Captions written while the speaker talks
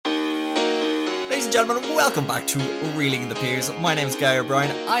and gentlemen, welcome back to Reeling the Peers. My name is Guy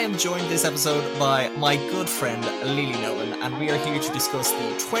O'Brien. I am joined this episode by my good friend Lily Nolan, and we are here to discuss the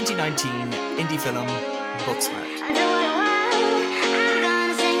 2019 indie film Booksmart.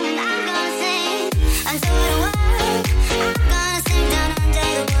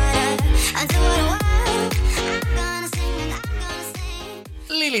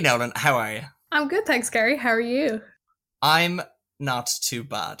 Lily Nolan, how are you? I'm good, thanks, Gary. How are you? I'm not too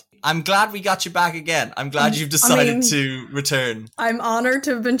bad. I'm glad we got you back again. I'm glad you've decided to return. I'm honoured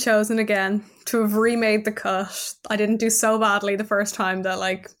to have been chosen again, to have remade the cut. I didn't do so badly the first time that,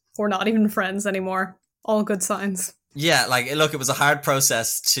 we're not even friends anymore. All good signs. Yeah, look, it was a hard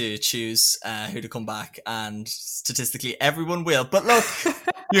process to choose who to come back, and statistically everyone will. But look,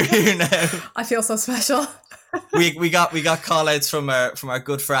 you're here now. I feel so special. we got call outs from our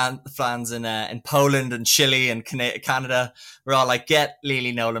good fans in Poland and Chile and Canada. We're all like, get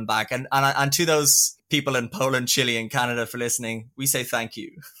Lily Nolan back, and to those people in Poland, Chile, and Canada for listening, we say thank you.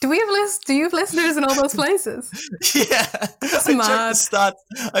 Do you have listeners in all those places? Yeah, that's mad.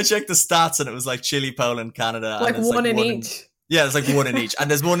 I checked the stats, and it was like Chile, Poland, Canada, like one in each. Yeah, it's like one in each. And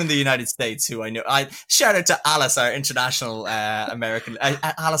there's one in the United States who I know. I shout out to Alice, our international American,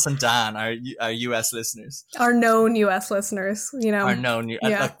 Alice and Dan, our US listeners. Our known US listeners, you know. Our known,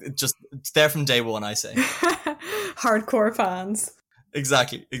 yeah. Just they're from day one, I say. Hardcore fans.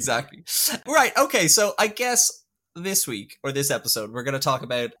 Exactly. Right, okay, so I guess this week, or this episode, we're going to talk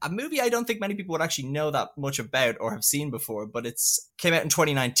about a movie I don't think many people would actually know that much about or have seen before, but it's came out in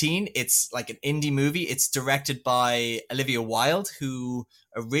 2019. It's like an indie movie. It's directed by Olivia Wilde, who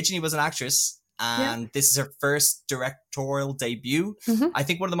originally was an actress, and this is her first directorial debut. Mm-hmm. I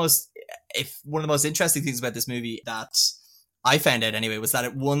think one of the most interesting things about this movie that I found out anyway was that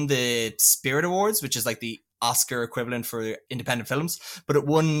it won the Spirit Awards, which is like the Oscar equivalent for independent films, but it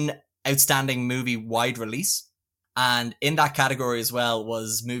won Outstanding Movie Wide Release. And in that category as well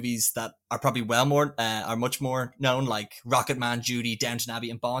was movies that are probably are much more known, like Rocketman, Judy, Downton Abbey,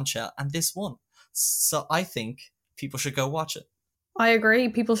 and Bombshell, and this one. So I think people should go watch it. I agree.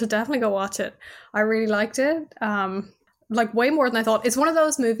 People should definitely go watch it. I really liked it. Way more than I thought. It's one of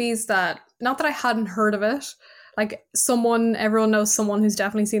those movies that, not that I hadn't heard of it, everyone knows someone who's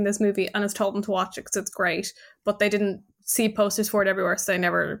definitely seen this movie and has told them to watch it because it's great, but they didn't see posters for it everywhere, so they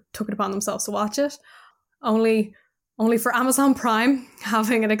never took it upon themselves to watch it. Only for Amazon Prime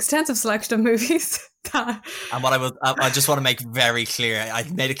having an extensive selection of movies. And I just want to make very clear, I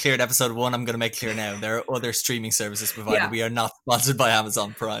made it clear in episode 1, I'm going to make clear now, there are other streaming services provided. Yeah. We are not sponsored by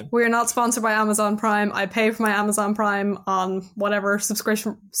Amazon Prime. We are not sponsored by Amazon Prime. I pay for my Amazon Prime on whatever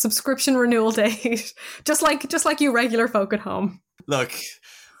subscription renewal date, just like you regular folk at home. Look,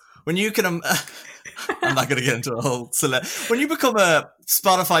 when you can... I'm not going to get into a whole... When you become a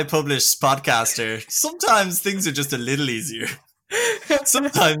Spotify published podcaster, sometimes things are just a little easier.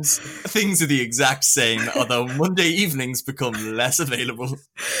 Sometimes things are the exact same, although Monday evenings become less available.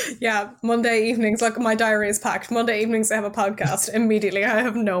 Yeah, Monday evenings, like my diary is packed. Monday evenings I have a podcast. Immediately I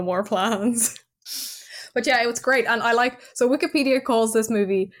have no more plans. But yeah, it was great. And so Wikipedia calls this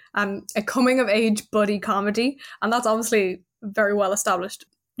movie a coming of age buddy comedy. And that's obviously a very well established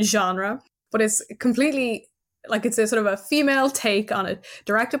genre. But it's completely, it's a sort of a female take on it.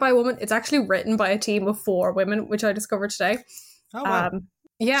 Directed by a woman. It's actually written by a team of 4 women, which I discovered today. Oh, wow.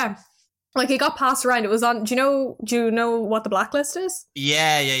 Yeah. It got passed around. It was on, do you know what The Blacklist is?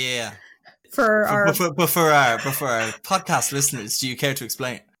 Yeah. For our podcast listeners, do you care to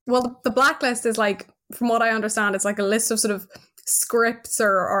explain? Well, The Blacklist is from what I understand, it's a list of sort of scripts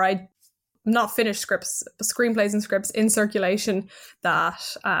or not finished scripts, screenplays and scripts in circulation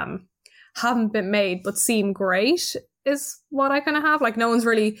that, haven't been made but seem great is what I kind of have. No one's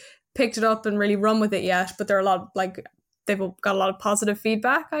really picked it up and really run with it yet, but there are a lot they've got a lot of positive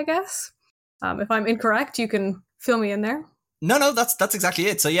feedback, I guess. If I'm incorrect, you can fill me in there. No, that's exactly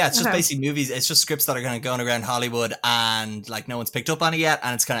it. So yeah, it's just basically movies. It's just scripts that are kind of going around Hollywood and no one's picked up on it yet,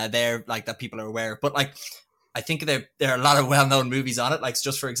 and it's kind of there that people are aware. But I think there are a lot of well-known movies on it.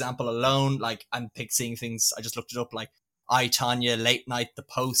 Just for example, Alone. I'm seeing things. I just looked it up. I, Tonya, Late Night, The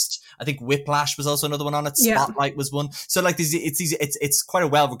Post. I think Whiplash was also another one on it. Spotlight was one. So it's quite a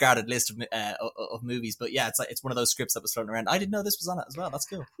well-regarded list of movies. But yeah, it's one of those scripts that was floating around. I didn't know this was on it as well. That's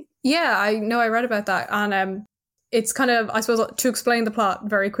cool. Yeah, I know. I read about that, and it's kind of, I suppose, to explain the plot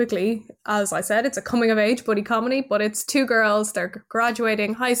very quickly. As I said, it's a coming-of-age buddy comedy, but it's 2 girls. They're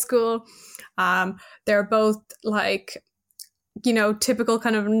graduating high school. They're both typical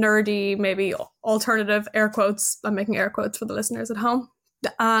kind of nerdy, maybe alternative air quotes. I'm making air quotes for the listeners at home.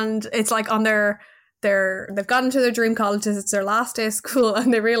 And it's on their they've gotten into their dream colleges. It's their last day of school,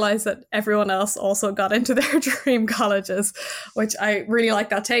 and they realize that everyone else also got into their dream colleges, which I really like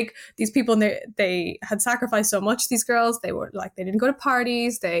that take. These people, they had sacrificed so much. These girls, they were like, they didn't go to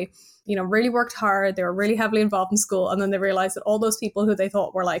parties. They, really worked hard. They were really heavily involved in school, and then they realized that all those people who they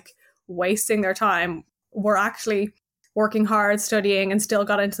thought were like wasting their time were actually working hard, studying, and still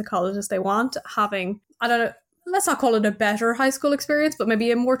got into the colleges they want, having, I don't know, let's not call it a better high school experience, but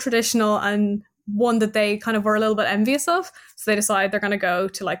maybe a more traditional and one that they kind of were a little bit envious of. So they decide they're going to go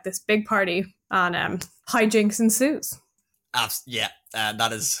to like this big party, and hijinks ensues.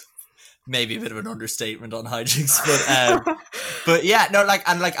 That is maybe a bit of an understatement on hijinks, but yeah, no, like,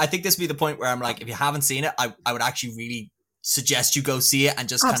 and like, I think this would be the point where I'm like, if you haven't seen it, I would actually really suggest you go see it and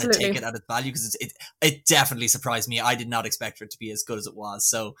just kind of take it at its value, because it definitely surprised me. I did not expect for it to be as good as it was.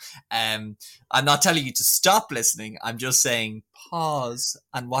 So I'm not telling you to stop listening. I'm just saying pause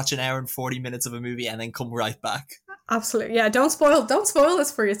and watch an hour and 40 minutes of a movie and then come right back. Absolutely. Yeah, don't spoil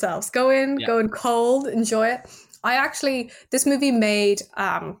this for yourselves. Go in cold, enjoy it. This movie made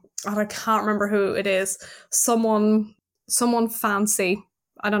I can't remember who it is. Someone fancy,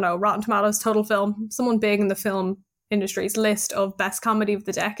 I don't know, Rotten Tomatoes, Total Film, someone big in the film industry's list of best comedy of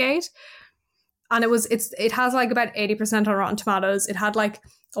the decade, and it has like about 80% on Rotten Tomatoes. It had like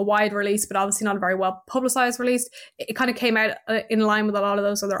a wide release, but obviously not a very well publicized release. It kind of came out in line with a lot of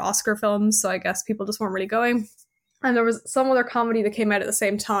those other Oscar films, so I guess people just weren't really going. And there was some other comedy that came out at the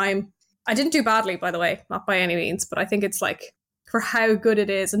same time. I didn't do badly, by the way, not by any means, but I think it's like for how good it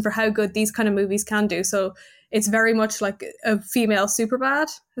is and for how good these kind of movies can do. So it's very much like a female Superbad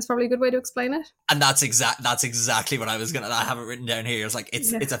is probably a good way to explain it. And that's exactly what I have it written down here. It's like,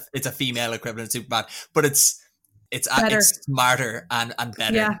 it's a female equivalent of Superbad, but it's smarter and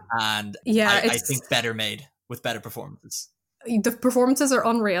better. Yeah. And I think better made with better performances. The performances are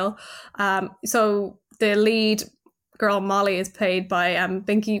unreal. So the lead girl, Molly, is played by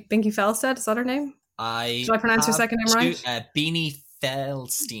Binky Feldstedt. Is that her name? Did I pronounce her second name right? Beanie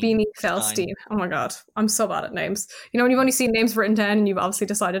Feldstein. Beanie Feldstein. Oh my god, I'm so bad at names. When you've only seen names written down and you've obviously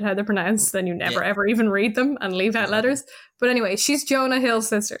decided how they're pronounced, then you never ever even read them and leave out letters. But anyway, she's Jonah Hill's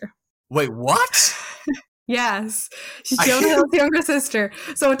sister. Wait, what? Yes, she's Jonah Hill's younger sister.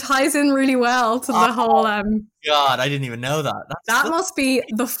 So it ties in really well to the whole. God, I didn't even know that. That must be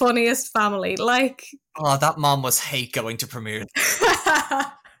the funniest family. Like, that mom must hate going to premieres.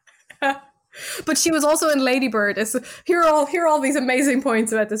 But she was also in Lady Bird. Here are all these amazing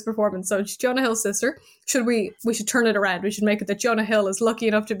points about this performance. So she's Jonah Hill's sister. We should turn it around. We should make it that Jonah Hill is lucky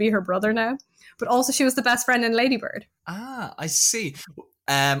enough to be her brother now. But also she was the best friend in Lady Bird. I see.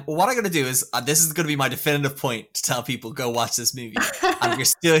 What I'm going to do is, this is going to be my definitive point to tell people, go watch this movie. And if you're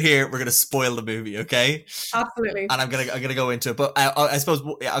still here, we're going to spoil the movie, okay? Absolutely. And I'm going to go into it. But I suppose,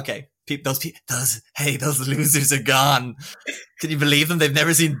 okay, those losers are gone. Can you believe them? They've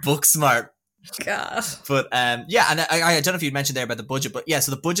never seen Booksmart. God. But yeah, and I don't know if you'd mentioned there about the budget, but yeah, so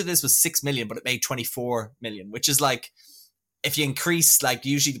the budget of this was 6 million, but it made 24 million, which is like, if you increase, like,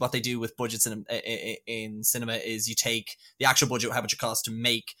 usually what they do with budgets in cinema is you take the actual budget, how much it costs to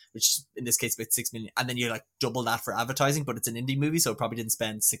make, which in this case about 6 million, and then you like double that for advertising. But it's an indie movie, so it probably didn't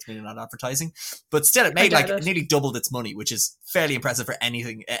spend 6 million on advertising, but still it made it nearly doubled its money, which is fairly impressive for any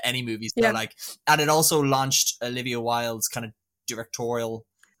movie. So like, and it also launched Olivia Wilde's kind of directorial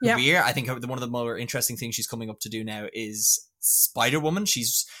career. I think one of the more interesting things she's coming up to do now is Spider-Woman.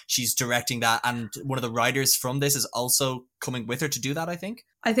 She's directing that, and one of the writers from this is also coming with her to do that, I think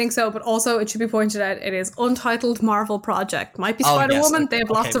so. But also, it should be pointed out, it is untitled Marvel project. Might be Spider-Woman. They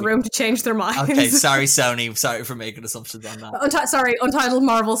have lots of room to change their minds. Okay, sorry Sony, sorry for making assumptions on that. Untitled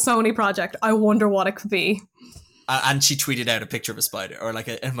Marvel Sony project. I wonder what it could be. And she tweeted out a picture of a spider, or like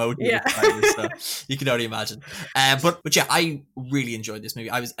an emoji of a spider, so you can only imagine. But yeah, I really enjoyed this movie.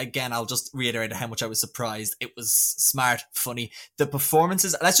 I'll just reiterate how much I was surprised. It was smart, funny. The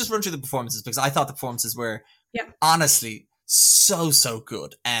performances, let's just run through the performances, because I thought the performances were honestly so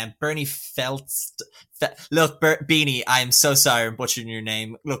good. Bernie look, Beanie, I'm so sorry I'm butchering your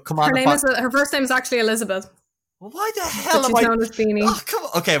name. Look, come on. Her first name is actually Elizabeth. Well, why the hell am I known as Beanie? Oh, come on.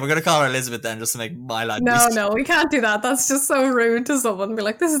 Okay, we're going to call her Elizabeth then, just to make my life easy. No, we can't do that. That's just so rude to someone. Be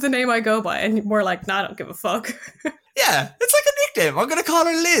like, this is the name I go by. And we're like, nah, I don't give a fuck. Yeah, it's like a nickname. I'm going to call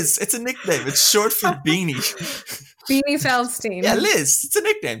her Liz. It's a nickname. It's short for Beanie. Beanie Feldstein. Yeah, Liz. It's a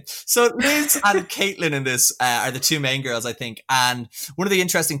nickname. So Liz and Caitlin in this are the two main girls, I think. And one of the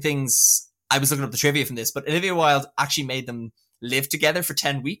interesting things, I was looking up the trivia from this, but Olivia Wilde actually made them live together for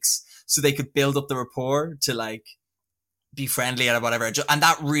 10 weeks. So they could build up the rapport to like be friendly or whatever. And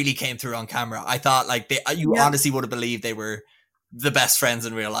that really came through on camera. I thought like you honestly would have believed they were the best friends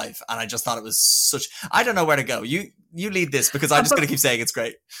in real life. And I just thought it was such, I don't know where to go. You lead this because I'm just going to keep saying it's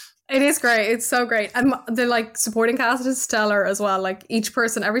great. It is great. It's so great. And the like supporting cast is stellar as well. Like each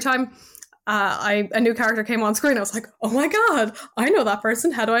person, every time a new character came on screen, I was like, oh my God, I know that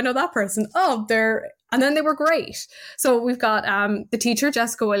person. How do I know that person? Oh, and then they were great. So we've got the teacher,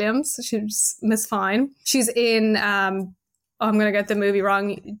 Jessica Williams. She's Miss Fine. She's in, I'm going to get the movie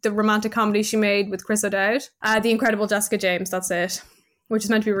wrong, the romantic comedy she made with Chris O'Dowd. The Incredible Jessica James, that's it. Which is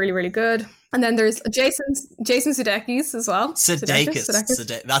meant to be really, really good. And then there's Jason Sudeikis as well. Sudeikis.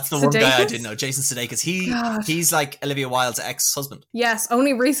 That's the one guy I didn't know. Jason Sudeikis. He's like Olivia Wilde's ex-husband. Yes,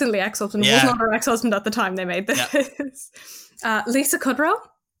 only recently ex-husband. Yeah. Was not her ex-husband at the time they made this. Yeah. Lisa Kudrow.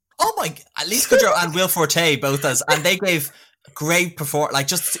 Oh my God. Lisa Kudrow and Will Forte both and they gave great performance. Like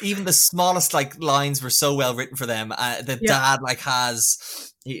just even the smallest like lines were so well written for them. The dad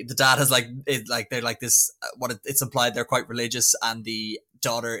has like it, like they're like this. It's implied they're quite religious, and the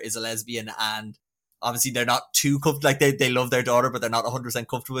daughter is a lesbian, and obviously they're not too comfortable. Like they love their daughter, but they're not 100%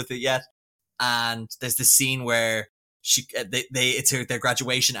 comfortable with it yet. And there's this scene where it's their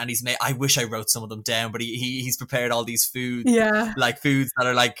graduation, and he's made. I wish I wrote some of them down, but he's prepared all these foods, like foods that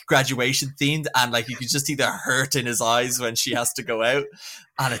are like graduation themed, and like you can just see the hurt in his eyes when she has to go out,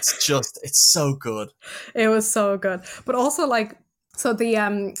 and it's so good. It was so good, but also like. So the,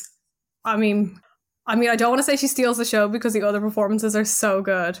 I mean, I don't want to say she steals the show because the other performances are so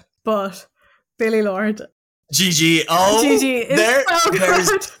good, but Billie Lourd. Gigi. Oh, Gigi is so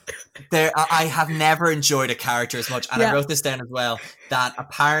good. I have never enjoyed a character as much, and I wrote this down as well, that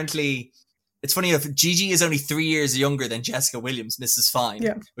apparently, it's funny enough, Gigi is only 3 years younger than Jessica Williams, Mrs.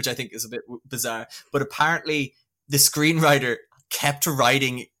 Fine, which I think is a bit bizarre, but apparently the screenwriter kept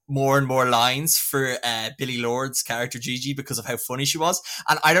writing more and more lines for Billie Lourd's character Gigi because of how funny she was.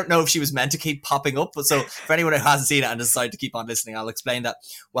 And I don't know if she was meant to keep popping up, but so for anyone who hasn't seen it and decided to keep on listening, I'll explain that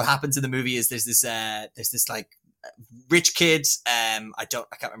what happens in the movie is there's this like rich kid, I can't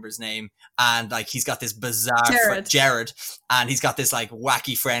remember his name, and like he's got this bizarre Jared, and he's got this like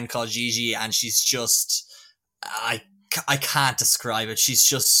wacky friend called Gigi, and she's just I can't describe it. She's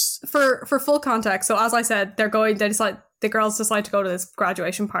just for full context. So as I said, the girls decide to go to this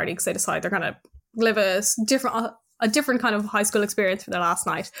graduation party because they decide they're going to live a different kind of high school experience for their last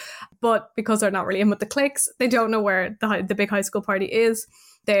night. But because they're not really in with the cliques, they don't know where the big high school party is.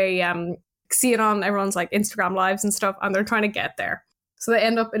 They see it on everyone's like Instagram lives and stuff, and they're trying to get there. So they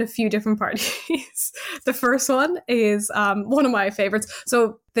end up in a few different parties. The first one is one of my favorites.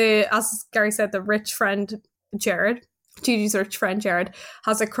 So as Gary said, the rich friend Jared, Gigi's rich friend Jared,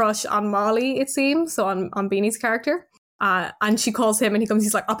 has a crush on Molly, it seems, so on Beanie's character. And she calls him and he comes,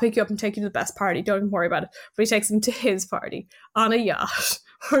 he's like, I'll pick you up and take you to the best party. Don't even worry about it. But he takes him to his party on a yacht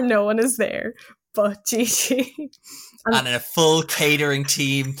where no one is there but Gigi. And in a full catering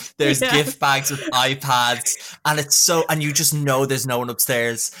team, there's gift bags with iPads, and you just know there's no one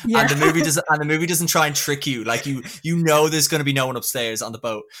upstairs. Yeah. And the movie doesn't try and trick you. Like you know there's going to be no one upstairs on the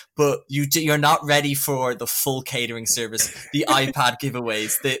boat, but you're not ready for the full catering service, the iPad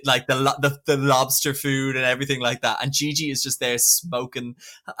giveaways, the lobster food and everything like that. And Gigi is just there smoking,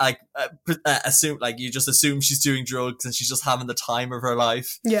 like you just assume she's doing drugs and she's just having the time of her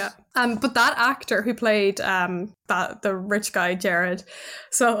life. Yeah. But that actor who played the rich guy Jared,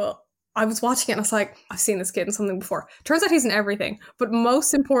 so I was watching it and I was like, I've seen this kid in something before. Turns out he's in everything, but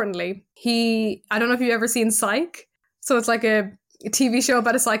most importantly, I don't know if you've ever seen Psych. So it's like a TV show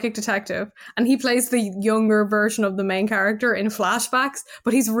about a psychic detective, and he plays the younger version of the main character in flashbacks,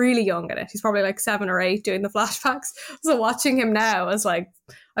 but he's really young in it. He's probably like 7 or 8 doing the flashbacks. So watching him now is like,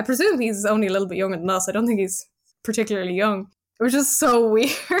 I presume he's only a little bit younger than us. I don't think he's particularly young. It was just so weird.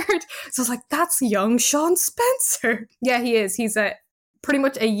 So I was like, that's young Sean Spencer. Yeah, he is. He's pretty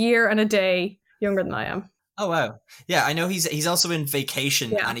much a year and a day younger than I am. Oh, wow. Yeah, I know he's also in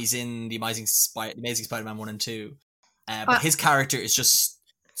Vacation, and he's in The Amazing Spider-Man 1 and 2. But his character is just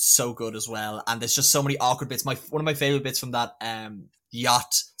so good as well. And there's just so many awkward bits. One of my favorite bits from that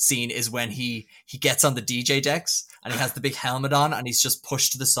yacht scene is when he gets on the DJ decks and he has the big helmet on and he's just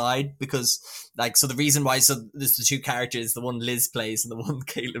pushed to the side because so the reason why, so there's the two characters, the one Liz plays and the one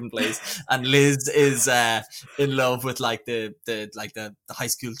Caitlin plays, and Liz is in love with the high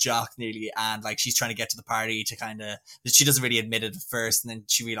school jock nearly, and like she's trying to get to the party to kind of, she doesn't really admit it at first, and then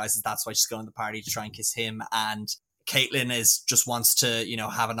she realizes that's why she's going to the party, to try and kiss him. And Caitlin just wants to,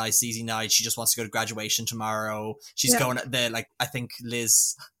 have a nice easy night. She just wants to go to graduation tomorrow. She's going I think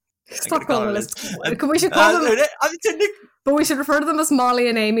Liz. Stop calling her Liz. We should call them. But we should refer to them as Molly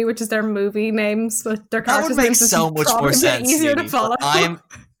and Amy, which is their movie names. But their characters' that would make so much more sense. Easier to follow.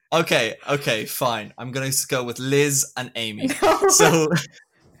 Okay, fine. I'm gonna go with Liz and Amy. No.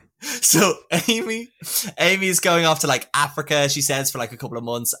 So Amy is going off to like Africa, she says, for like a couple of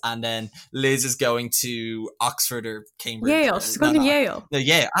months, and then Liz is going to Oxford or Cambridge. Yale. She's going to Yale. No,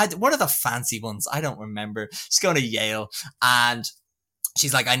 yeah. One of the fancy ones. I don't remember. She's going to Yale, and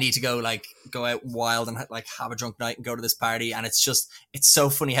she's like, I need to go out wild and like have a drunk night and go to this party. And it's so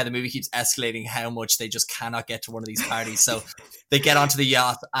funny how the movie keeps escalating how much they just cannot get to one of these parties. So they get onto the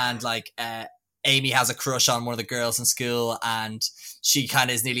yacht, and like Amy has a crush on one of the girls in school, and she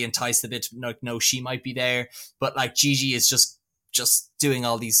kind of is nearly enticed a bit to know she might be there. But like Gigi is just doing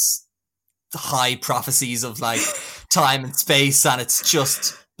all these high prophecies of like time and space, and it's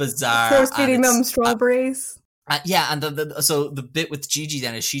just bizarre. Of course, feeding them strawberries. Yeah, and so the bit with Gigi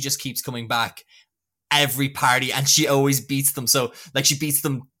then is she just keeps coming back every party, and she always beats them. So like she beats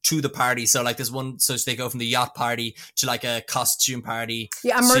them to the party. So like there's one, so they go from the yacht party to like a costume party.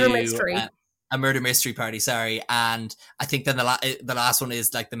 Yeah, a murder mystery. A murder mystery party, sorry. And I think then the last one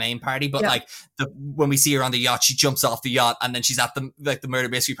is like the main party. But like when we see her on the yacht, she jumps off the yacht, and then she's at the murder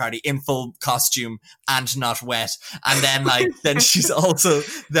mystery party in full costume and not wet. And then then she's also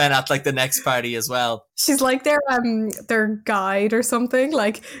then at like the next party as well. She's like their guide or something.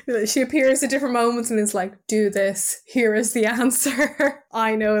 Like she appears at different moments and is like, do this. Here is the answer.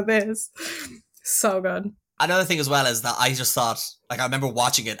 I know this. So good. Another thing as well is that I just thought, like, I remember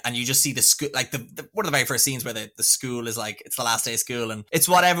watching it, and you just see the school, like one of the very first scenes where the school is like, it's the last day of school, and it's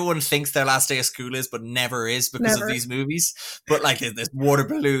what everyone thinks their last day of school is, but never is because of these movies. But like there's water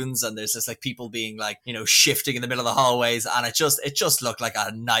balloons, and there's just like people being like, shifting in the middle of the hallways, and it just looked like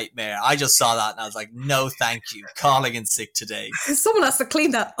a nightmare. I just saw that and I was like, no thank you, calling in sick today. Someone has to clean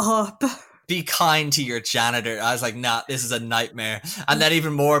that up. Be kind to your janitor. I was like, nah, this is a nightmare. And then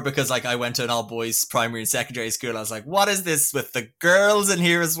even more because like I went to an all boys primary and secondary school. I was like, what is this with the girls in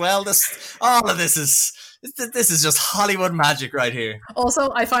here as well? All of this is just Hollywood magic right here. Also,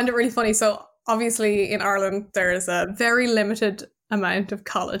 I find it really funny. So obviously in Ireland, there is a very limited amount of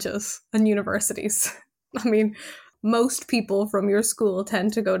colleges and universities. I mean, most people from your school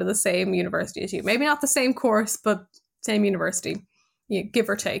tend to go to the same university as you. Maybe not the same course, but same university. Give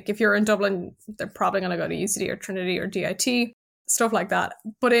or take. If you're in Dublin, they're probably going to go to UCD or Trinity or DIT, stuff like that.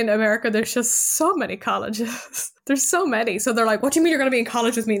 But in America, there's just so many colleges. There's so many. So they're like, what do you mean you're going to be in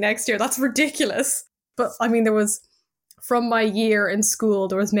college with me next year? That's ridiculous. But I mean, from my year in school,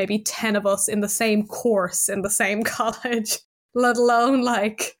 there was maybe 10 of us in the same course in the same college, let alone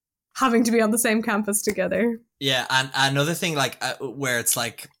like having to be on the same campus together. Yeah, and another thing, like where it's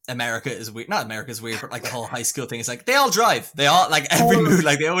like America is weird, not America is weird, but like the whole high school thing is like they all drive. They all like every move,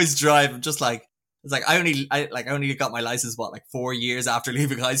 like they always drive. Just like it's like I only got my license 4 years after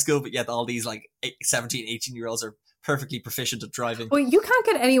leaving high school, but yet all these like 17, 18-year-olds are perfectly proficient at driving. Well, you can't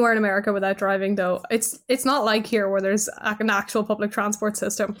get anywhere in America without driving, though. It's not like here where there's an actual public transport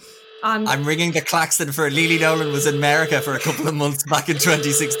system. And I'm ringing the klaxon for Lily Nolan was in America for a couple of months back in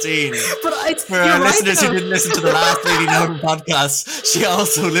 2016. But it's for our listeners who didn't listen to the last Lily Nolan podcast, she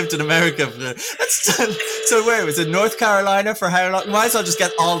also lived in America. So where was it? North Carolina for how long? Might as well just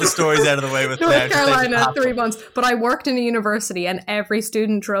get all the stories out of the way with North Carolina, 3 months. But I worked in a university, and every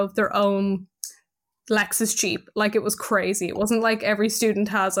student drove their own Lexus Jeep. Like, it was crazy. It wasn't like every student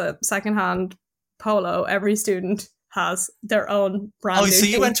has a secondhand Polo. Every student has their own brand new so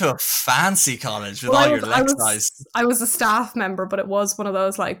you thing. went to a fancy college with all your Lexus. I was a staff member, but it was one of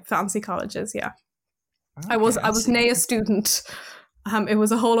those like fancy colleges, yeah. Okay, I was a student. It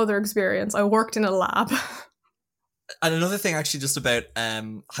was a whole other experience. I worked in a lab. And another thing actually just about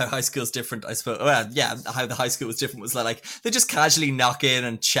how high school is different, I suppose. Well, yeah, how the high school was different was that like they just casually knock in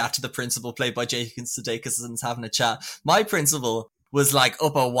and chat to the principal, played by Jason Sudeikis, and having a chat. My principal was like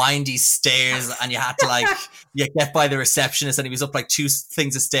up a windy stairs, and you had to like get by the receptionist, and he was up like 2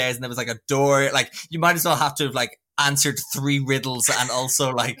 things of stairs, and there was like a door. Like you might as well have to have like answered 3 riddles and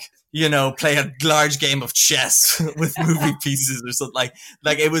also like play a large game of chess with movie pieces or something.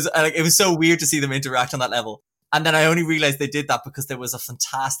 Like it was so weird to see them interact on that level. And then I only realized they did that because there was a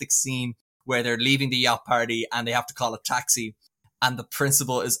fantastic scene where they're leaving the yacht party and they have to call a taxi, and the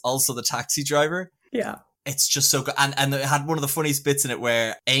principal is also the taxi driver. Yeah. It's just so good. And it had one of the funniest bits in it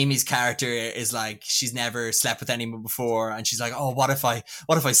where Amy's character is like, she's never slept with anyone before. And she's like, oh, what if I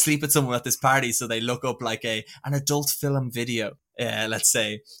sleep with someone at this party? So they look up like an adult film video, let's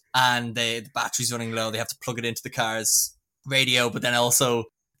say. And the battery's running low. They have to plug it into the car's radio. But then also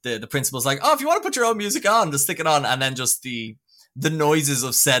the principal's like, oh, if you want to put your own music on, just stick it on. And then just the noises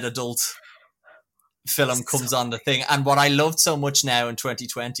of said adult film comes on the thing. And what I loved so much now in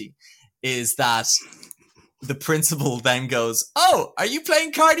 2020 is that the principal then goes, "Oh, are you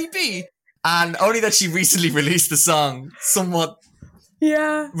playing Cardi B?" And only that she recently released the song somewhat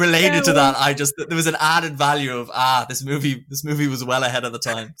related to that. There was an added value of, this movie was well ahead of the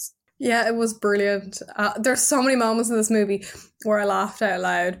times. Yeah, it was brilliant. There's so many moments in this movie where I laughed out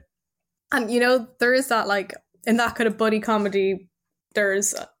loud. And, you know, there is that, like, in that kind of buddy comedy,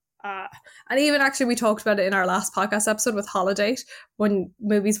 there's, and even actually we talked about it in our last podcast episode with Holiday, when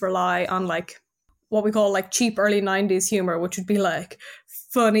movies rely on, like, what we call, like, cheap early 90s humor, which would be, like,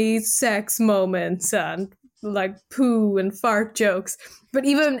 funny sex moments and, like, poo and fart jokes. But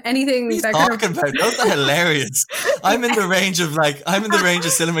even anything what are you talking about? Those are hilarious. I'm in the range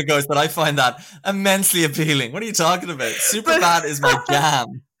of cinema goers that I find that immensely appealing. What are you talking about? Superbad is my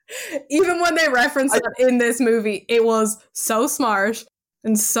jam. Even when they reference that in this movie, it was so smart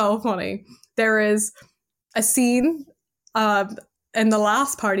and so funny. There is a scene in the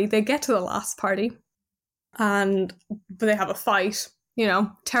last party. They get to the last party and they have a fight. You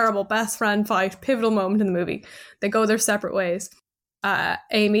know, terrible best friend fight, pivotal moment in the movie. They go their separate ways.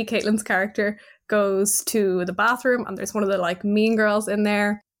 Amy, Caitlin's character, goes to the bathroom and there's one of the like mean girls in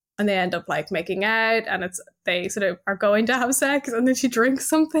there and they end up like making out and they sort of are going to have sex and then she drinks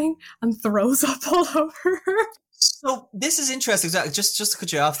something and throws up all over her. So this is interesting. Just to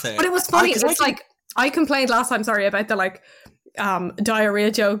cut you off there. But it was funny. I complained last time, sorry, about the like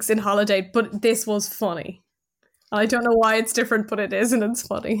diarrhea jokes in Holiday, but this was funny. I don't know why it's different, but it is, and it's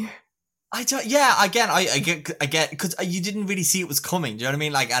funny. I get, because you didn't really see it was coming. Do you know what I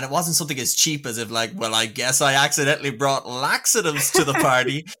mean? Like, and it wasn't something as cheap as if, like, well, I guess I accidentally brought laxatives to the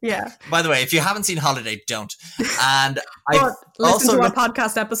party. Yeah. By the way, if you haven't seen Holiday, don't. And listen to our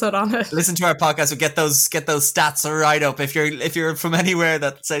podcast episode on it. Listen to our podcast. We'll get those stats right up. If you're from anywhere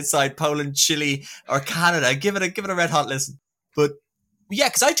that's outside Poland, Chile, or Canada, give it a red hot listen. But yeah,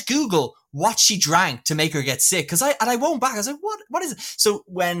 because I had to Google what she drank to make her get sick. Because I won't back. I was like, what is it? So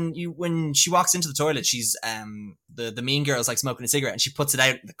when she walks into the toilet, she's the mean girl's like smoking a cigarette and she puts it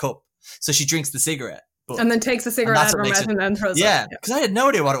out in the cup. So she drinks the cigarette. And then takes the cigarette out of her mouth and then throws it. Yeah, because I had no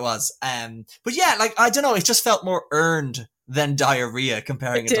idea what it was. But yeah, like, I don't know, it just felt more earned than diarrhea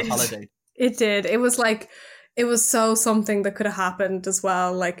comparing it to Holiday. It did. It was like, it was so something that could have happened as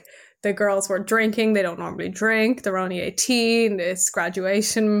well. Like, the girls were drinking. They don't normally drink. They're only 18. It's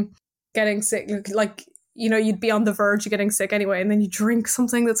graduation. Getting sick. Like, you know, you'd be on the verge of getting sick anyway, and then you drink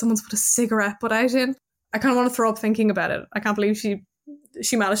something that someone's put a cigarette put out in. I kind of want to throw up thinking about it. I can't believe she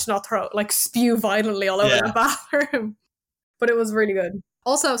managed to not spew violently all over the bathroom. But it was really good.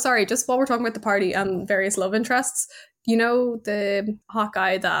 Also, sorry, just while we're talking about the party and various love interests, you know the hot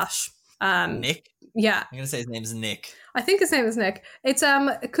guy that... Nick? Yeah. I'm going to say his name is Nick. I think his name is Nick. It's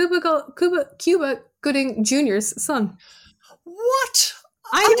Cuba Gooding Jr.'s son. What?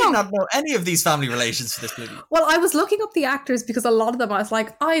 I did not know any of these family relations for this movie. Well, I was looking up the actors because a lot of them I was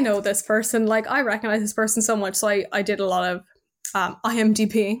like, I know this person. Like, I recognize this person so much. So I did a lot of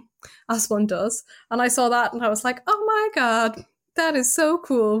IMDb, as one does. And I saw that and I was like, oh my God, that is so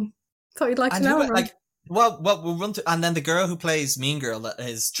cool. Thought you'd like to know her. Like, well, we'll run to, and then the girl who plays Mean Girl, that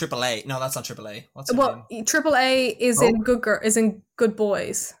is AAA. No, that's not AAA. What's her name? AAA is in Good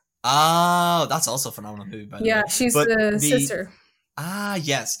Boys. Oh, that's also a phenomenal movie, by the way. Yeah, she's the sister. Ah,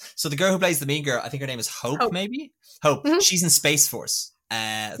 yes. So the girl who plays the Mean Girl, I think her name is Hope. Maybe? Hope. Mm-hmm. She's in Space Force.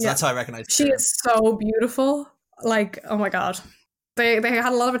 That's how I recognize her. She is so beautiful. Like, oh my God. They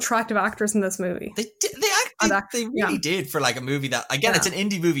had a lot of attractive actors in this movie. They really did for like a movie that, again, it's an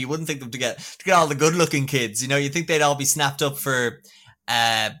indie movie. You wouldn't think them to get all the good looking kids. You know, you'd think they'd all be snapped up for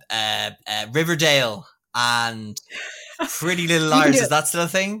Riverdale and Pretty Little Liars. Is that still a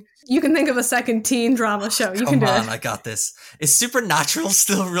thing? You can think of a second teen drama show. Come on, I got this. Is Supernatural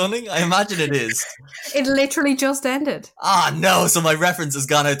still running? I imagine it is. It literally just ended. Ah, no. So my reference has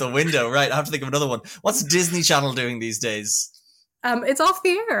gone out the window. Right, I have to think of another one. What's Disney Channel doing these days? It's off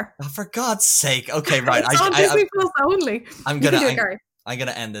the air. Oh, for God's sake. Okay, right. It's on Disney Plus only. I'm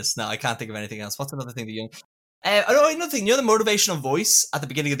gonna end this. No, I can't think of anything else. What's another thing that you... another thing. You know the motivational voice at the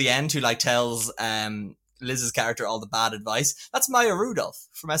beginning of the end who like tells Liz's character all the bad advice? That's Maya Rudolph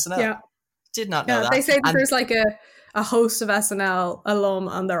from SNL. Yeah. Did not know that. They say that there's like a host of SNL alum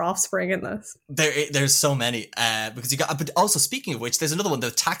and their offspring in this. There's so many. Because you got, but also speaking of which, there's another one,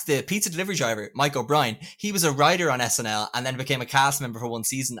 the pizza delivery driver, Mike O'Brien. He was a writer on SNL and then became a cast member for one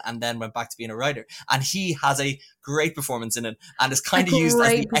season and then went back to being a writer. And he has a great performance in it and is kind of used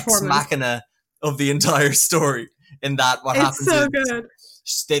as the ex machina of the entire story. In that, what happens so good.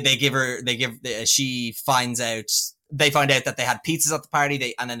 They find out that they had pizzas at the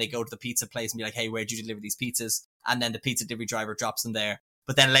party, and then they go to the pizza place and be like, hey, where'd you deliver these pizzas? And then the pizza delivery driver drops them there.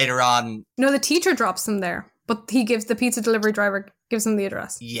 But then later on... No, the teacher drops them there. but the pizza delivery driver gives him the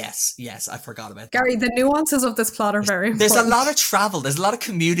address. Yes, I forgot about that. Gary, the nuances of this plot are very important. There's a lot of travel. There's a lot of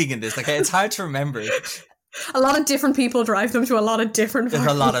commuting in this. Like, it's hard to remember. A lot of different people drive them to a lot of different There's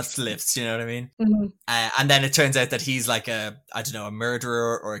a lot of lifts, you know what I mean? Mm-hmm. And then it turns out that he's like a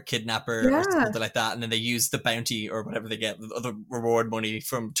murderer or a kidnapper or something like that. And then they use the bounty or whatever they get, the reward money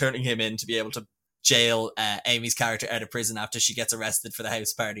from turning him in to be able to jail Amy's character out of prison after she gets arrested for the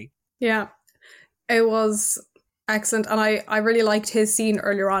house party. Yeah, it was excellent. And I really liked his scene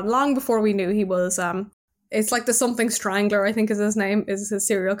earlier on, long before we knew he was... it's like the Something Strangler, I think is his name, is his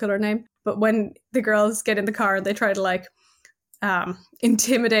serial killer name. But when the girls get in the car, they try to like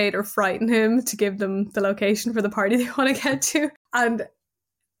intimidate or frighten him to give them the location for the party they want to get to. And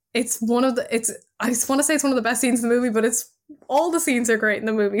I just want to say it's one of the best scenes in the movie, but all the scenes are great in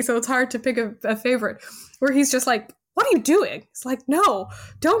the movie. So it's hard to pick a favorite, where he's just like, what are you doing? It's like, no,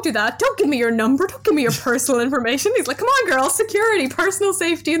 don't do that. Don't give me your number. Don't give me your personal information. He's like, come on, girl, security, personal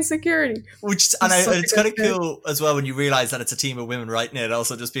safety and security. It's kind of cool as well when you realize that it's a team of women writing it,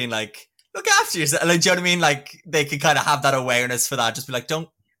 also just being like, look after yourself. Like, do you know what I mean? Like, they can kind of have that awareness for that. Just be like, don't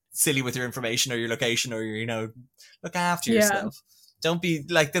silly with your information or your location or your, look after yourself. Don't be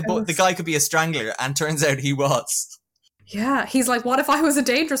like the guy could be a strangler, and turns out he was. Yeah, he's like, what if I was a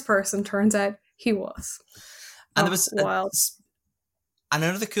dangerous person? Turns out he was. And there was wild. And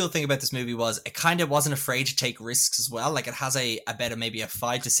another cool thing about this movie was it kind of wasn't afraid to take risks as well. Like, it has maybe a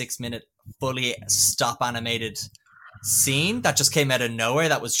 5 to 6 minute fully stop animated scene that just came out of nowhere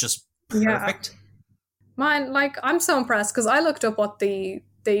that was just perfect. Man, like, I'm so impressed because I looked up what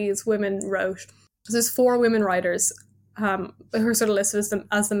these women wrote. There's 4 women writers who are sort of listed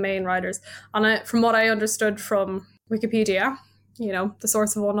as the main writers. And from what I understood from Wikipedia, the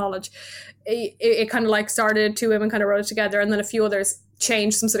source of all knowledge, it kind of like started, 2 women kind of wrote it together, and then a few others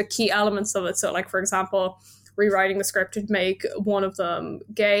changed some sort of key elements of it. So, like, for example, rewriting the script to make one of them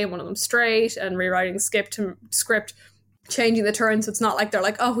gay and one of them straight, and rewriting the script, changing the turn so it's not like they're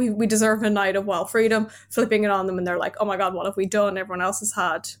like, oh, we deserve a night of wild freedom, flipping it on them, and they're like, oh my god, what have we done? Everyone else has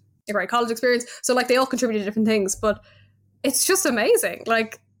had a great college experience. So, like, they all contributed to different things, but it's just amazing.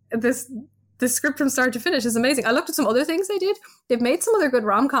 Like, the script from start to finish is amazing. I looked at some other things they did. They've made some other good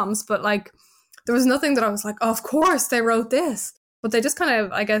rom-coms, but like, there was nothing that I was like, oh, of course they wrote this. But they just kind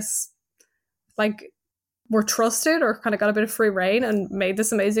of, I guess, like, were trusted or kind of got a bit of free reign and made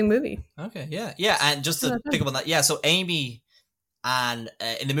this amazing movie. Okay, yeah. And just to pick up on that, so Amy and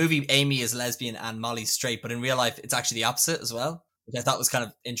in the movie, Amy is lesbian and Molly's straight, but in real life, it's actually the opposite as well, which I thought was kind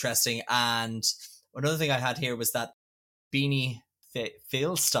of interesting. And another thing I had here was that Beanie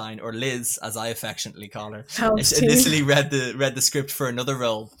Feldstein, or Liz, as I affectionately call her, initially read the script for another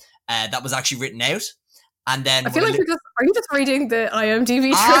role that was actually written out, and then I feel like are you just reading the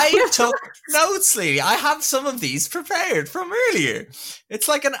IMDb? I took notes, Lee. I have some of these prepared from earlier. It's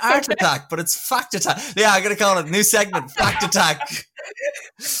like an art attack, but it's fact attack. Yeah, I'm gonna call it new segment, fact attack.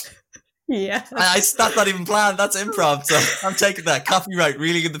 Yeah, that's not even planned. That's improv. So I'm taking that. Copyright,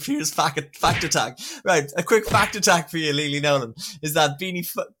 reeling in the Pierce fact attack. Right, a quick fact attack for you, Lily Nolan, is that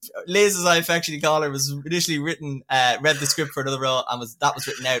Liz, as I affectionately call her, was initially written, read the script for another role, and was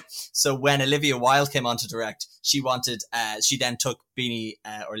written out. So when Olivia Wilde came on to direct, she then took Beanie,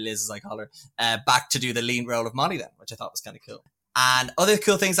 or Liz, as I call her, back to do the lead role of Molly then, which I thought was kind of cool. And other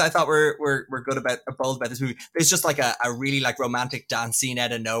cool things I thought were good bold about this movie. There's just like a really like romantic dance scene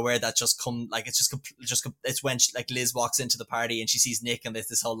out of nowhere that just it's when Liz walks into the party and she sees Nick, and there's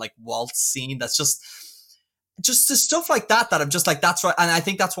this whole like waltz scene that's just the stuff like that I'm just like, that's right. And I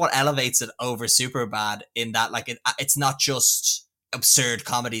think that's what elevates it over Superbad, in that like it's not just absurd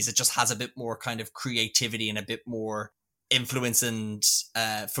comedies. It just has a bit more kind of creativity and a bit more influence and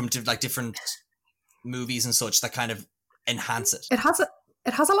from like different movies and such that kind of enhance it. It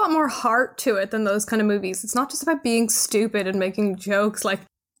has a lot more heart to it than those kind of movies. It's not just about being stupid and making jokes. Like,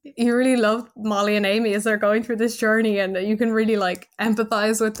 you really love Molly and Amy as they're going through this journey, and you can really like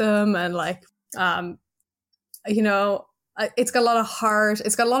empathize with them, and like it's got a lot of heart.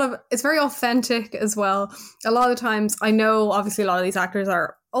 It's very authentic as well. A lot of the times, I know obviously a lot of these actors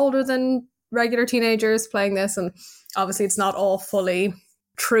are older than regular teenagers playing this, and obviously it's not all fully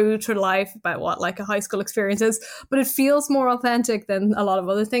true to life about what like a high school experience is, but it feels more authentic than a lot of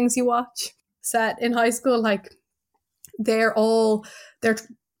other things you watch set in high school. Like, they're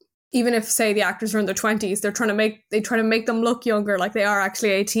even if, say, the actors are in their 20s, they try to make them look younger, like they are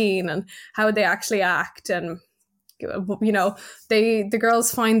actually 18, and how they actually act. And the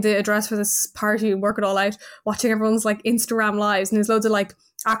girls find the address for this party, work it all out, watching everyone's like Instagram lives, and there's loads of like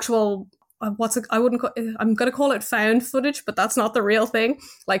actual I wouldn't I'm going to call it found footage, but that's not the real thing.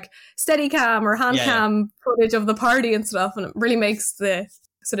 Like Steadicam or hand cam footage of the party and stuff. And it really makes the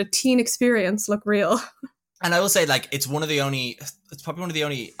sort of teen experience look real. And I will say, like, it's probably one of the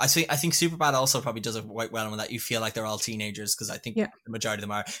only, I think Superbad also probably does it quite well in that you feel like they're all teenagers, because I think the majority of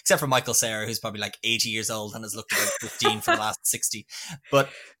them are, except for Michael Cera, who's probably like 80 years old and has looked about 15 for the last 60. But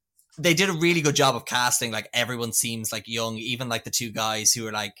they did a really good job of casting. Like, everyone seems like young, even like the two guys who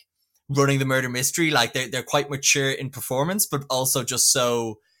are like running the murder mystery. Like, they're quite mature in performance, but also just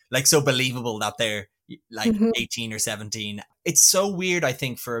so believable that they're like 18 or 17. It's so weird, I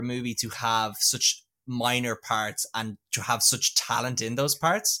think, for a movie to have such minor parts and to have such talent in those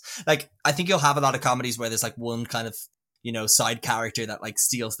parts. Like, I think you'll have a lot of comedies where there's like one kind of, you know, side character that like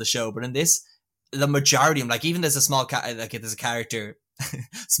steals the show, but in this, the majority of them, like, even there's a small there's a character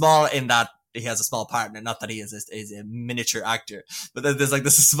small in that he has a small partner, not that he is a miniature actor, but there's like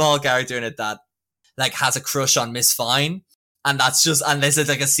this small character in it that like has a crush on Miss Fine, and that's just, and there's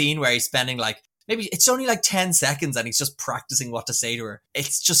like a scene where he's spending like, maybe it's only like 10 seconds and he's just practicing what to say to her.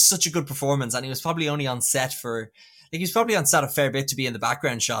 It's just such a good performance. And he was probably only on set a fair bit to be in the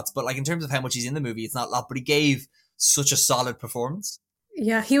background shots. But like, in terms of how much he's in the movie, it's not a lot, but he gave such a solid performance.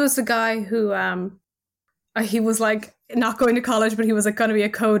 Yeah, he was the guy who, he was like not going to college, but he was like going to be a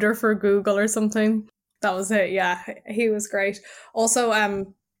coder for Google or something. That was it. Yeah, he was great. Also,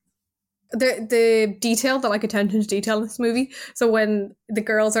 the detail, the like attention to detail in this movie. So when the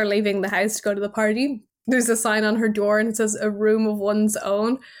girls are leaving the house to go to the party, there's a sign on her door and it says "A Room of One's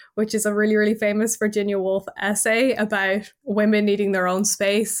Own," which is a really, really famous Virginia Woolf essay about women needing their own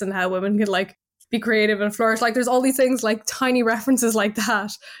space and how women can like be creative and flourish. Like, there's all these things, like tiny references like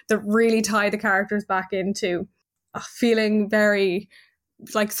that really tie the characters back into feeling very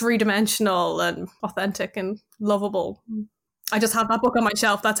like three-dimensional and authentic and lovable. I just have that book on my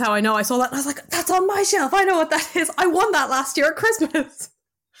shelf. That's how I know. I saw that and I was like, that's on my shelf. I know what that is. I won that last year at Christmas.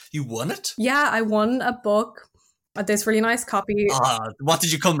 You won it? Yeah, I won a book. This really nice copy. What,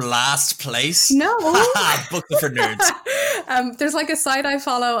 did you come last place? No. Books for nerds. There's like a site I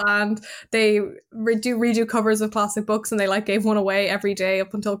follow and they redo covers of classic books, and they like gave one away every day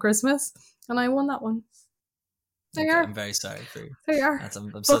up until Christmas. And I won that one. There you are. I'm very sorry for you. There you are. I'm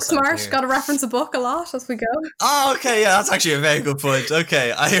so Book smart. Got to reference a book a lot as we go. Oh, okay. Yeah, that's actually a very good point.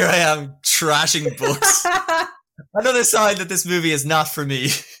 Okay, here I am trashing books. Another sign that this movie is not for me.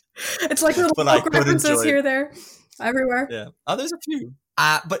 It's like little book references here, there, everywhere. Yeah. Oh, there's a few.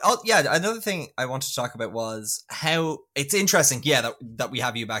 Another thing I wanted to talk about was how it's interesting, that we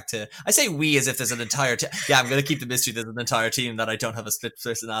have you back to, I say we as if there's an entire I'm going to keep the mystery, there's an entire team that I don't have a split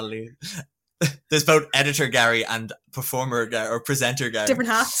personality. There's both editor Gary and performer Gary, or presenter Gary. Different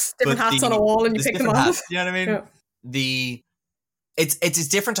hats on a wall, and you pick them off. You know what I mean? Yeah. It's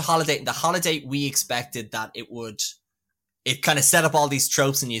different to Holiday. The Holiday, we expected that it kind of set up all these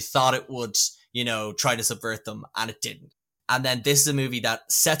tropes and you thought it would, you know, try to subvert them, and it didn't. And then this is a movie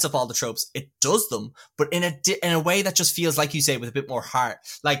that sets up all the tropes. It does them, but in a way that just feels, like you say, with a bit more heart.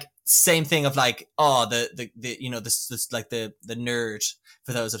 Like, same thing of like, the you know, this like the nerd,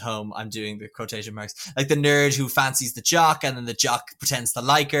 for those at home, I'm doing the quotation marks, like the nerd who fancies the jock, and then the jock pretends to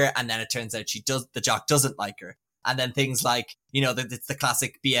like her, and then it turns out the jock doesn't like her. And then things like, you know, it's the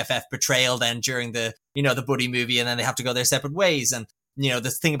classic BFF betrayal then during the, you know, the buddy movie, and then they have to go their separate ways. And, you know,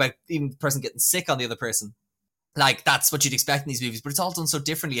 this thing about even the person getting sick on the other person. Like, that's what you'd expect in these movies, but it's all done so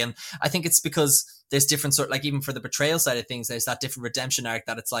differently. And I think it's because there's different like, even for the betrayal side of things, there's that different redemption arc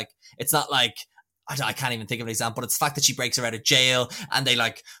that it's like, it's not like, I can't even think of an example, but it's the fact that she breaks her out of jail and they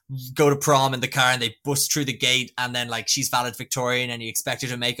like go to prom in the car and they bust through the gate, and then like she's valedictorian and you expect her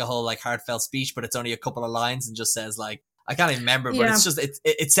to make a whole like heartfelt speech, but it's only a couple of lines and just says like, I can't even remember, but it's just,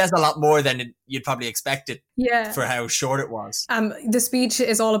 it says a lot more than you'd probably expect it for how short it was. The speech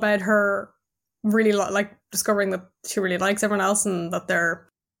is all about her really like discovering that she really likes everyone else and that there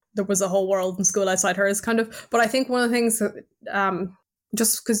was a whole world in school outside hers, kind of. But I think one of the things that,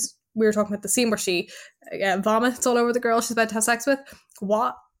 just because we were talking about the scene where she vomits all over the girl she's about to have sex with,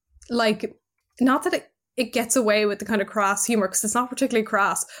 like, not that it gets away with the kind of crass humor, because it's not particularly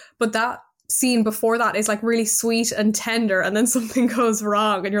crass, but that scene before that is like really sweet and tender, and then something goes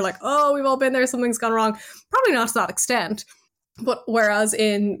wrong and you're like, oh, we've all been there, something's gone wrong. Probably not to that extent. But whereas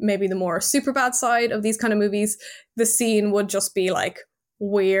in maybe the more Superbad side of these kind of movies, the scene would just be like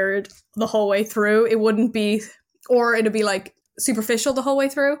weird the whole way through. It wouldn't be, or it'd be like superficial the whole way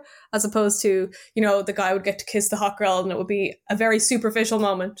through, as opposed to, you know, the guy would get to kiss the hot girl and it would be a very superficial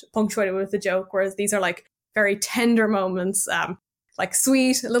moment punctuated with a joke, whereas these are like very tender moments, like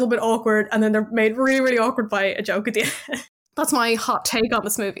sweet, a little bit awkward, and then they're made really, really awkward by a joke at the end. That's my hot take on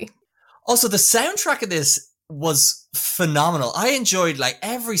this movie. Also, the soundtrack of this was phenomenal. I enjoyed like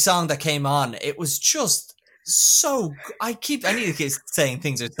every song that came on. It was just so. I need to keep saying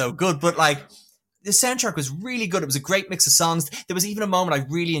things are so good, but like the soundtrack was really good. It was a great mix of songs. There was even a moment I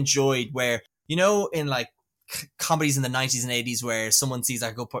really enjoyed where, you know, in like comedies in the 90s and 80s where someone sees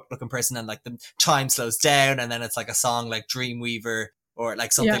like a good looking person and like the time slows down and then it's like a song like Dreamweaver or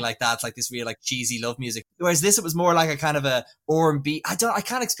like something like that. It's like this real like cheesy love music. Whereas this, it was more like a kind of a R&B. I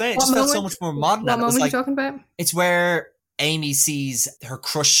can't explain it. It just felt so much more modern. What moment are you talking about? It's where Amy sees her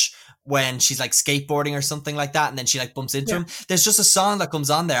crush when she's like skateboarding or something like that, and then she like bumps into him. There's just a song that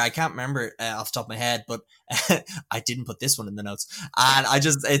comes on there. I can't remember off the top of my head, but I didn't put this one in the notes. And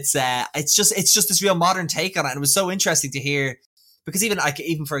it's just this real modern take on it. And it was so interesting to hear because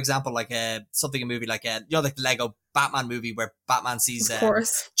even for example, like a movie like you know, like the Lego Batman movie where Batman sees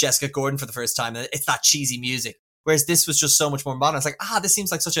Jessica Gordon for the first time, and it's that cheesy music. Whereas this was just so much more modern. It's like, this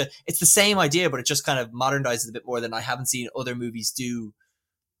seems like it's the same idea, but it just kind of modernizes it a bit more than I haven't seen other movies do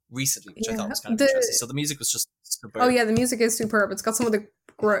recently, which I thought was kind of interesting. So the music was just superb. Oh yeah, the music is superb. It's got some of the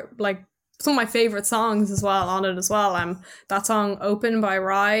some of my favorite songs as well on it as well. That song "Open" by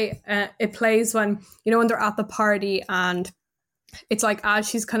Rhye, it plays when they're at the party, and it's like as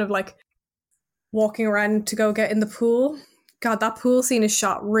she's kind of like walking around to go get in the pool. God, that pool scene is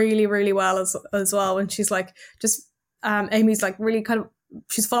shot really, really well as well. When she's like just Amy's like really kind of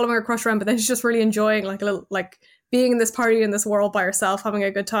she's following her crush around, but then she's just really enjoying like a little like being in this party in this world by herself, having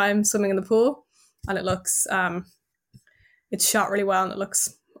a good time swimming in the pool. And it looks it's shot really well and it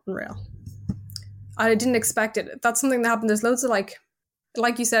looks unreal. I didn't expect it. That's something that happened. There's loads of like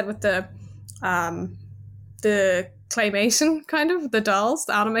you said with the claymation kind of, the dolls,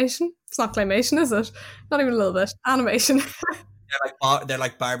 the animation. It's not claymation, is it? Not even a little bit. Animation. They're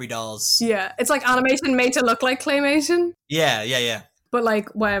like Barbie dolls. Yeah, it's like animation made to look like claymation. Yeah. But like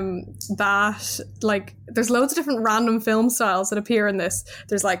when that, like, there's loads of different random film styles that appear in this.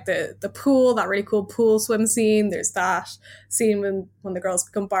 There's like the pool, that really cool pool swim scene. There's that scene when the girls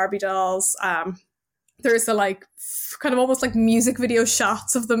become Barbie dolls. There's the like kind of almost like music video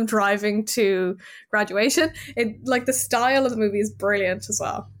shots of them driving to graduation. It like the style of the movie is brilliant as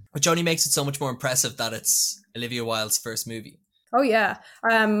well. Which only makes it so much more impressive that it's Olivia Wilde's first movie. Oh yeah,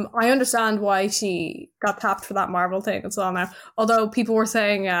 I understand why she got tapped for that Marvel thing as well now. Although people were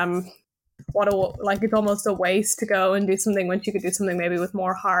saying, it's almost a waste to go and do something when she could do something maybe with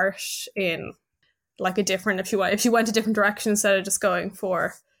more heart in like a different if she went a different direction instead of just going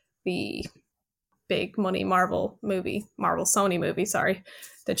for the big money Marvel Sony movie. Sorry,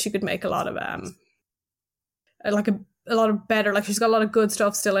 that she could make a lot of a lot of better. Like she's got a lot of good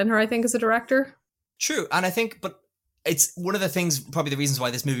stuff still in her, I think, as a director. True, and I think, but. It's one of the things, probably the reasons why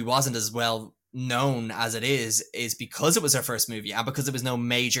this movie wasn't as well known as it is because it was her first movie and because there was no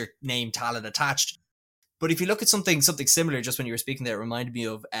major name talent attached. But if you look at something similar, just when you were speaking there, it reminded me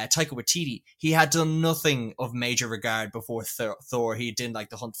of Taika Waititi. He had done nothing of major regard before Thor. He did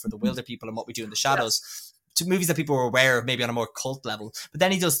like The Hunt for the Wilder People and What We Do in the Shadows. Yeah. To movies that people were aware of, maybe on a more cult level. But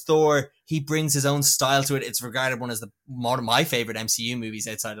then he does Thor. He brings his own style to it. It's regarded one as one of my favorite MCU movies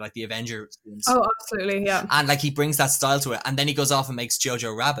outside of like the Avengers. Oh, absolutely, yeah. And like he brings that style to it, and then he goes off and makes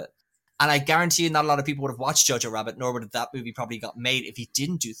Jojo Rabbit. And I guarantee you, not a lot of people would have watched Jojo Rabbit, nor would that movie probably got made if he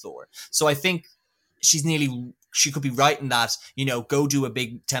didn't do Thor. So I think she could be right in that. Go do a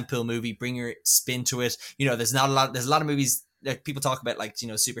big tentpole movie, bring your spin to it. There's a lot of movies. Like people talk about like,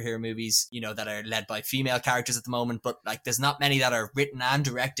 superhero movies, that are led by female characters at the moment, but like there's not many that are written and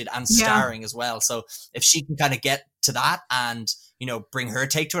directed and starring as well. So if she can kind of get to that and, bring her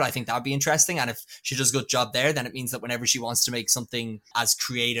take to it, I think that would be interesting. And if she does a good job there, then it means that whenever she wants to make something as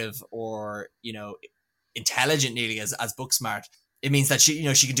creative or, intelligent nearly as Booksmart, it means that she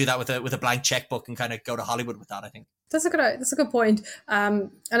can do that with a blank checkbook and kind of go to Hollywood with that, I think. That's a good point. And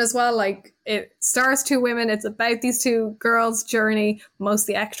as well, like it stars two women. It's about these two girls' journey. Most of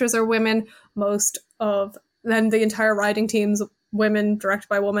the extras are women. Then the entire writing team's women, directed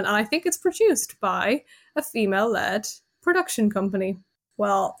by women. And I think it's produced by a female-led production company.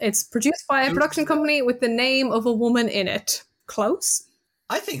 Well, it's produced by a production company with the name of a woman in it. Close?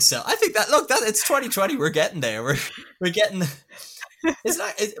 I think so. I think that it's 2020. We're getting there. We're getting. What's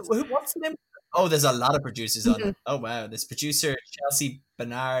the name? Oh, there's a lot of producers on it. Oh, wow. This producer, Chelsea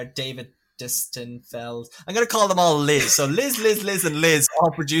Bernard, David Distenfeld. I'm going to call them all Liz. So Liz, and Liz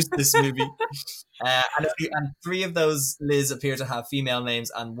all produced this movie. And three of those Liz appear to have female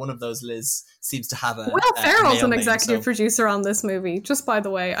names, and one of those Liz seems to have a Will Ferrell's an executive producer on this movie, just by the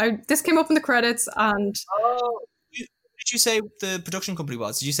way. This came up in the credits, and... Oh, did you say the production company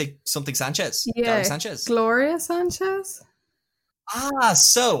was? Did you say something Sanchez? Yeah, Sanchez? Gloria Sanchez?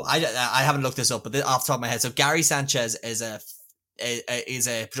 So I haven't looked this up, but off the top of my head, so Gary Sanchez is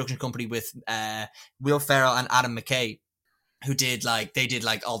a production company with Will Ferrell and Adam McKay, who did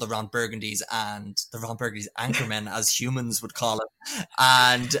all the Ron Burgundies and the Ron Burgundies Anchormen, as humans would call it,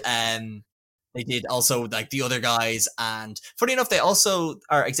 and they did also like the other guys, and funny enough, they also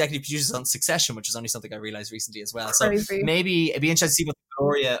are executive producers on Succession, which is only something I realized recently as well. So maybe it'd be interesting to see what the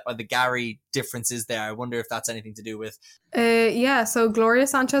Gloria or the Gary difference is there. I wonder if that's anything to do with. Yeah. So Gloria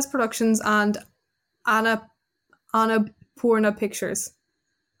Sanchez Productions and Annapurna Pictures,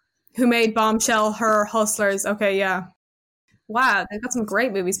 who made Bombshell, Her, Hustlers. Okay, yeah. Wow, they've got some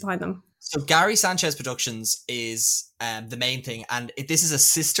great movies behind them. So Gary Sanchez Productions is the main thing, and this is a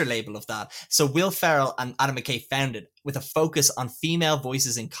sister label of that. So Will Ferrell and Adam McKay founded with a focus on female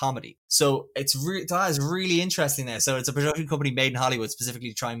voices in comedy. So that is really interesting there. So it's a production company made in Hollywood specifically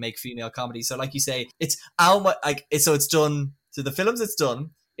to try and make female comedy. So like you say, it's done. So the films it's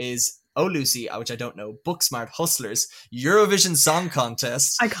done is Oh Lucy, which I don't know, Booksmart, Hustlers, Eurovision Song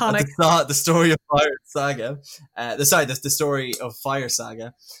Contest, iconic, the Story of Fire Saga, the Story of Fire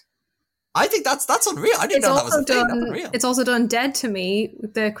Saga. I think that's unreal. I didn't know that was a thing. That's unreal. It's also done Dead to Me,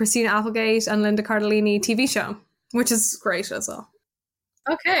 the Christina Applegate and Linda Cardellini TV show, which is great as well.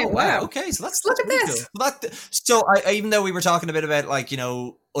 Okay, wow. Okay, so let's look at this. Cool. So even though we were talking a bit about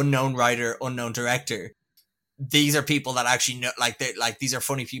unknown writer, unknown director, these are people that actually know, these are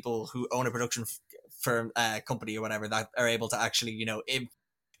funny people who own a production firm, company or whatever, that are able to actually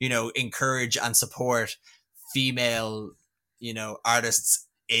encourage and support female artists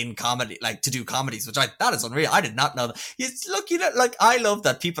in comedy, to do comedies, which that is unreal. I did not know that. I love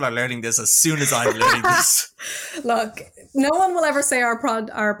that people are learning this as soon as I'm learning this. Look, no one will ever say our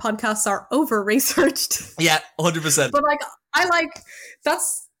podcasts are over researched. Yeah, 100%. But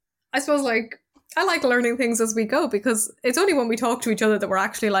I like learning things as we go, because it's only when we talk to each other that we're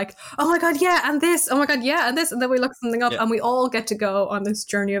actually like, oh my god, yeah, and this, oh my god, yeah, and this, and then we look something up, and we all get to go on this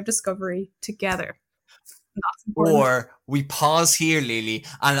journey of discovery together. Or we pause here, Lily,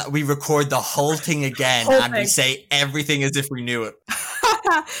 and we record the whole thing again, we say everything as if we knew it.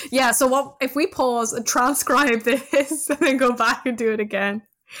 Yeah, so what if we pause and transcribe this and then go back and do it again?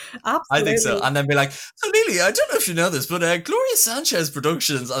 Absolutely. I think so. And then be like, so Lily, I don't know if you know this, but Gloria Sanchez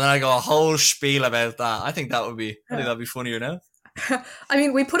Productions, and then I go a whole spiel about that. I think that'd be funnier now. I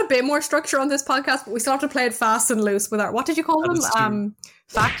mean, we put a bit more structure on this podcast, but we still have to play it fast and loose with our, what did you call them?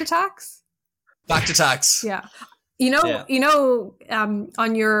 Fact attacks? Fact attacks. Yeah.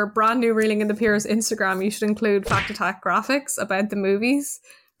 On your brand new Reeling in the Piers Instagram, you should include fact attack graphics about the movies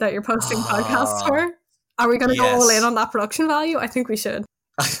that you're posting podcasts for. Are we going to go all in on that production value? I think we should.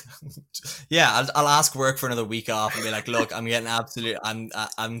 Yeah, I'll ask work for another week off and be like, look, I'm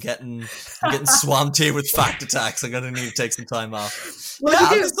getting swamped here with fact attacks. I'm going to need to take some time off.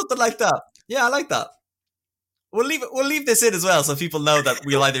 I'll do something like that. Yeah, I like that. We'll leave this in as well, so people know that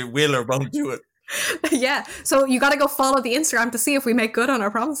we'll either will or won't do it. Yeah, so you got to go follow the Instagram to see if we make good on our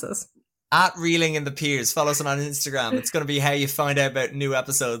promises. At Reeling in the Piers, follow us on Instagram. It's going to be how you find out about new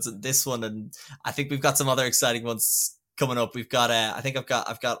episodes and this one, and I think we've got some other exciting ones coming up. We've got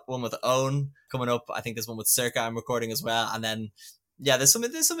I've got one with Owen coming up. I think there's one with Circa I'm recording as well, and then there's some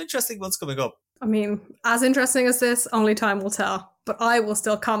interesting ones coming up. I mean, as interesting as this, only time will tell. But I will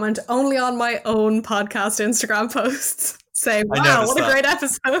still comment only on my own podcast Instagram posts. Say, wow, what a great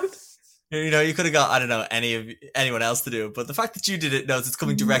episode. You could have got, I don't know, anyone else to do it, but the fact that you did it knows it's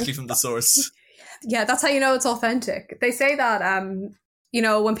coming directly from the source. Yeah, that's how you know it's authentic. They say that,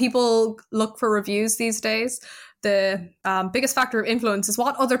 when people look for reviews these days, the biggest factor of influence is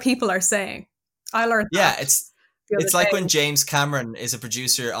what other people are saying. I learned that. Yeah, it's like when James Cameron is a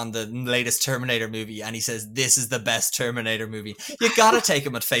producer on the latest Terminator movie and he says, this is the best Terminator movie. You gotta take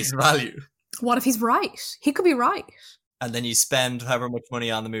him at face value. What if he's right? He could be right. And then you spend however much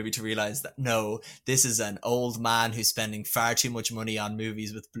money on the movie to realize that, no, this is an old man who's spending far too much money on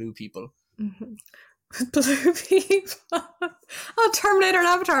movies with blue people. Mm-hmm. Blue people. Oh, Terminator and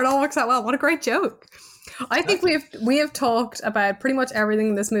Avatar, it all works out well. What a great joke. I think we have talked about pretty much everything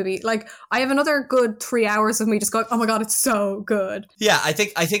in this movie. Like, I have another good 3 hours of me just going, oh my god, it's so good. Yeah, I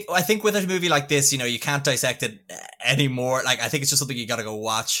think with a movie like this, you can't dissect it anymore. Like, I think it's just something you gotta go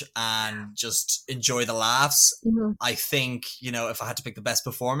watch and just enjoy the laughs. Mm-hmm. I think, if I had to pick the best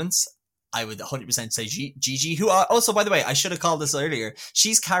performance, I would 100% say Gigi, who also, by the way, I should have called this earlier.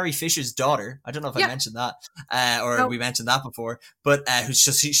 She's Carrie Fisher's daughter. I don't know if I mentioned that, or we mentioned that before, but who's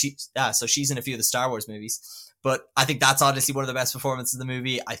just so she's in a few of the Star Wars movies. But I think that's honestly one of the best performances in the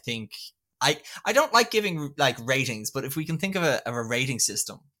movie. I think I don't like giving ratings, but if we can think of a rating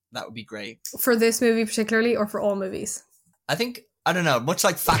system, that would be great for this movie particularly, or for all movies. I think I don't know, much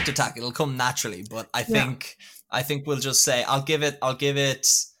like Fact Attack, it'll come naturally, but I think we'll just say I'll give it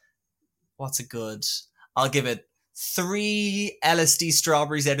what's a good? I'll give it 3 LSD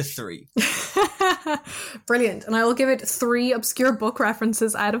strawberries out of 3. Brilliant. And I will give it 3 obscure book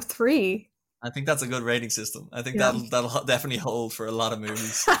references out of 3. I think that's a good rating system. I think that'll definitely hold for a lot of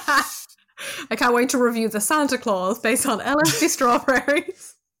movies. I can't wait to review The Santa Claus based on LSD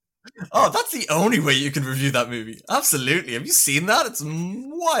strawberries. Oh, that's the only way you can review that movie. Absolutely. Have you seen that? It's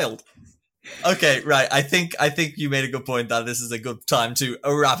wild. Okay, right. I think you made a good point that this is a good time to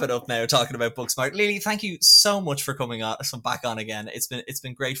wrap it up now, talking about Booksmart. Lily, thank you so much for coming back on again. It's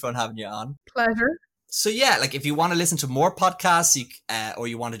been great fun having you on. Pleasure. So yeah, like if you want to listen to more podcasts, or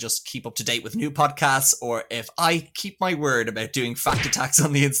you want to just keep up to date with new podcasts, or if I keep my word about doing fact attacks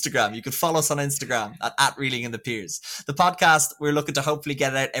on the Instagram, you can follow us on Instagram at Reeling in the Piers. The podcast, we're looking to hopefully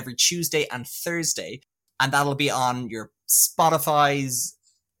get it out every Tuesday and Thursday, and that'll be on your Spotify's,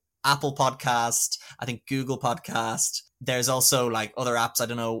 Apple Podcast, I think Google Podcast. There's also like other apps. I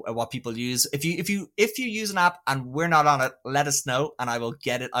don't know what people use. If you use an app and we're not on it, let us know and I will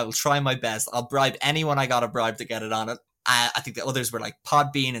get it. I will try my best. I'll bribe anyone I got to bribe to get it on it. I think the others were like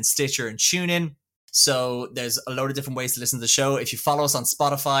Podbean and Stitcher and TuneIn. So there's a load of different ways to listen to the show. If you follow us on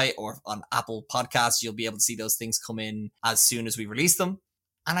Spotify or on Apple Podcasts, you'll be able to see those things come in as soon as we release them.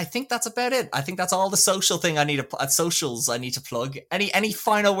 And I think that's about it. I think that's all the socials I need to plug. Any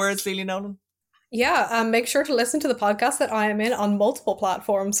final words, Lily Nolan? Yeah, make sure to listen to the podcast that I am in on multiple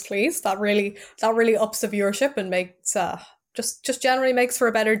platforms, please. That really ups the viewership and makes just generally makes for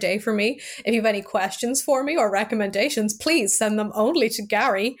a better day for me. If you have any questions for me or recommendations, please send them only to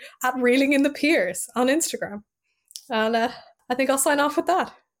Gary at Reeling in the Piers on Instagram. And I think I'll sign off with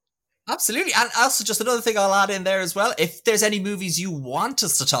that. Absolutely. And also just another thing I'll add in there as well. If there's any movies you want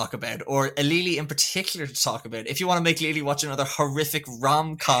us to talk about, or Lily in particular to talk about, if you want to make Lily watch another horrific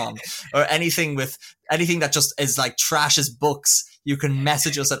rom-com or anything that just is like trash as books, you can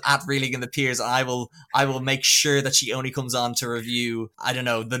message us at Reeling in the Piers, and I will make sure that she only comes on to review, I don't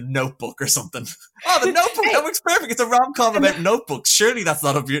know, The Notebook or something. Oh, The Notebook! That works perfect. It's a rom-com about notebooks. Surely that's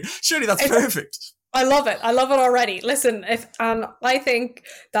perfect. I love it. I love it already. Listen, I think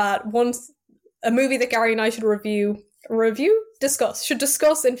that once a movie that Gary and I should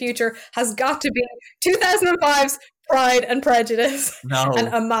discuss in future has got to be 2005's Pride and Prejudice. No. And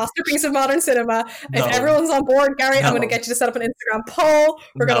a masterpiece of modern cinema. No. If everyone's on board, Gary, I'm going to get you to set up an Instagram poll.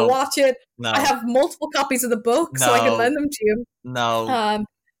 We're going to watch it. No. I have multiple copies of the book, so I can lend them to you. No.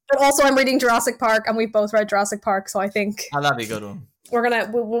 But also I'm reading Jurassic Park, and we've both read Jurassic Park, so I think... Oh, that'd be a good one.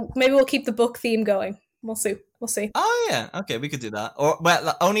 Maybe we'll keep the book theme going. We'll see. Oh yeah, okay, we could do that. Or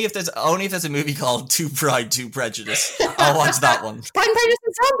well, only if there's a movie called To Pride, To Prejudice. I'll watch that one. Pride and Prejudice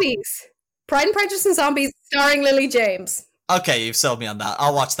and Zombies. Pride and Prejudice and Zombies, starring Lily James. Okay, you've sold me on that.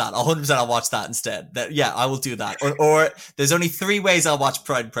 I'll watch that. 100% I'll watch that instead. Yeah, I will do that. Or there's only 3 ways I'll watch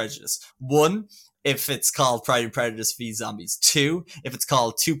Pride and Prejudice. 1, if it's called Pride and Prejudice v Zombies. 2, if it's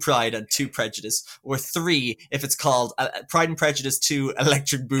called To Pride and To Prejudice. Or 3, if it's called Pride and Prejudice 2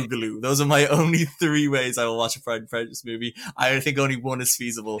 Electric Boogaloo. Those are my only 3 ways I will watch a Pride and Prejudice movie. I think only 1 is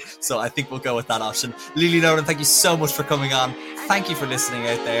feasible, so I think we'll go with that option. Lily Nolan, thank you so much for coming on. Thank you for listening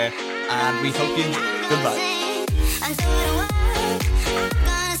out there, and we hope you enjoy. Goodbye.